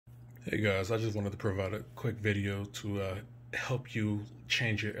Hey guys, I just wanted to provide a quick video to help you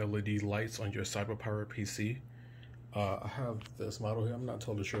change your LED lights on your CyberPowerPC. I have this model here. I'm not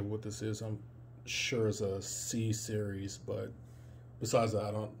totally sure what this is. I'm sure it's a C series, but besides that,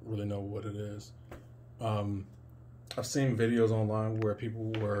 I don't really know what it is. I've seen videos online where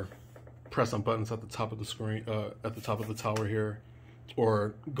people were pressing buttons at the top of the screen, at the top of the tower here,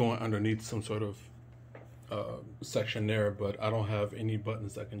 or going underneath some sort of section there, but I don't have any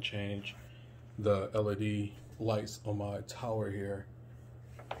buttons that can change the LED lights on my tower here.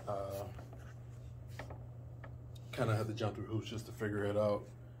 Kind of had to jump through hoops just to figure it out,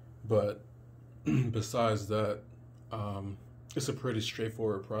 but besides that, it's a pretty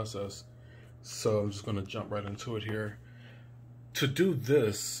straightforward process, so I'm just going to jump right into it here. To do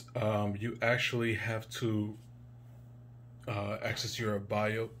this, you actually have to access your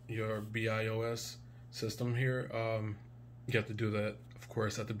BIOS system here. You have to do that, of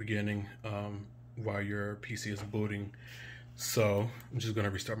course, at the beginning while your PC is booting. So I'm just going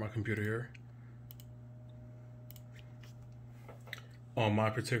to restart my computer here. On my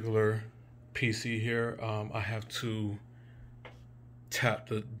particular PC here, I have to tap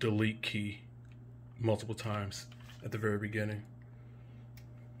the delete key multiple times at the very beginning.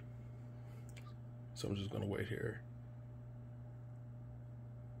 So I'm just going to wait here.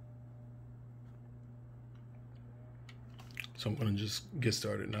 So I'm going to just get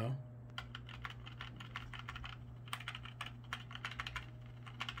started now.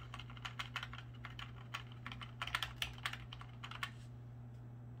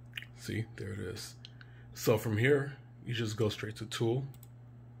 See, there it is. So from here, you just go straight to Tool,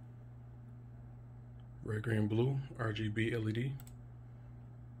 Red, Green, Blue, RGB LED,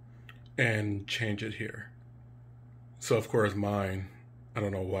 and change it here. So of course mine, I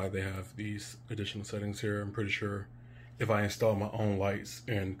don't know why they have these additional settings here. I'm pretty sure if I install my own lights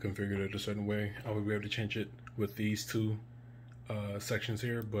and configure it a certain way, I would be able to change it with these two sections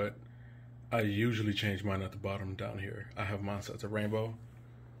here, but I usually change mine at the bottom down here. I have mine set to rainbow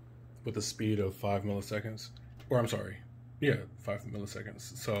with a speed of 5 milliseconds, or I'm sorry, yeah, 5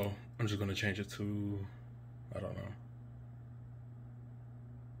 milliseconds. So I'm just gonna change it to, I don't know,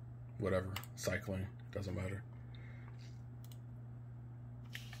 whatever, cycling, doesn't matter.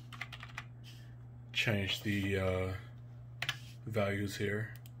 Change the values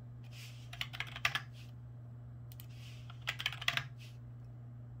here.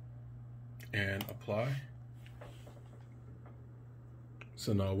 And apply.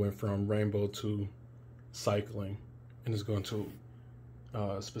 So now I went from rainbow to cycling, and it's going to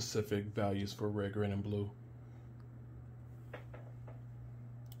specific values for red, green, and blue.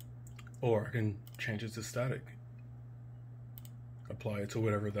 Or I can change it to static. Apply it to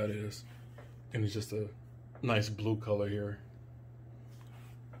whatever that is. And it's just a nice blue color here.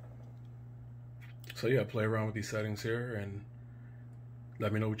 So yeah, play around with these settings here and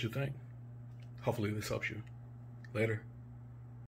let me know what you think. Hopefully this helps you. Later.